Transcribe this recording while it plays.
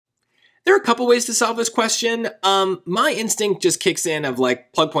There are a couple ways to solve this question. My instinct just kicks in of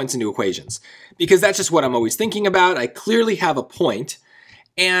like plug points into equations because that's just what I'm always thinking about. I clearly have a point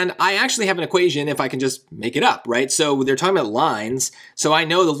and I actually have an equation if I can just make it up, right? So they're talking about lines. So I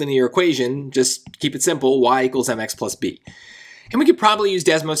know the linear equation, just keep it simple, y equals mx plus b. And we could probably use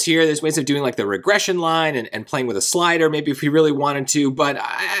Desmos here. There's ways of doing like the regression line and playing with a slider, maybe if we really wanted to, but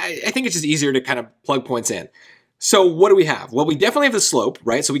I think it's just easier to kind of plug points in. So what do we have? Well, we definitely have the slope,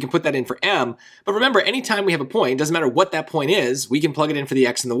 right? So we can put that in for m. But remember, anytime we have a point, doesn't matter what that point is, we can plug it in for the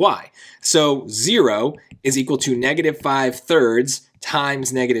x and the y. So 0 is equal to negative 5/3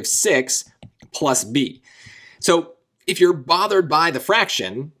 times negative 6 plus b. So if you're bothered by the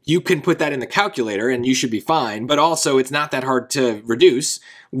fraction, you can put that in the calculator and you should be fine. But also, it's not that hard to reduce.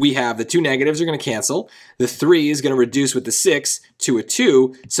 We have the two negatives are going to cancel. The 3 is going to reduce with the 6 to a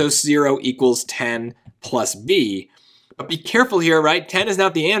 2. So 0 equals 10 plus b. But be careful here, right? 10 is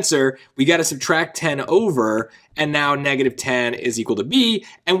not the answer. We got to subtract 10 over, and now negative 10 is equal to b.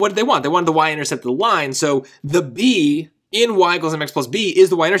 And what did they want? They wanted the y-intercept of the line. So the b in y equals mx plus b is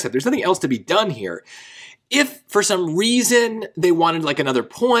the y-intercept. There's nothing else to be done here. If for some reason they wanted like another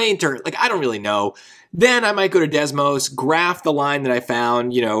point or like, I don't really know, then I might go to Desmos, graph the line that I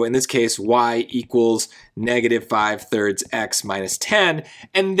found, in this case, y equals negative 5/3 x minus 10,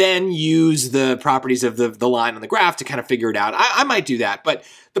 and then use the properties of the line on the graph to kind of figure it out. I might do that, but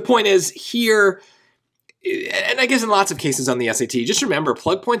the point is here, and I guess in lots of cases on the SAT, just remember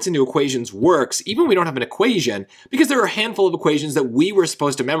plug points into equations works even when we don't have an equation because there are a handful of equations that we were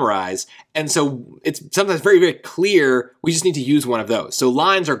supposed to memorize. And so it's sometimes very, very clear we just need to use one of those. So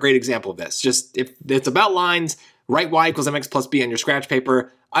lines are a great example of this. Just if it's about lines, write y equals mx plus b on your scratch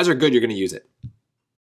paper. Odds are good you're going to use it.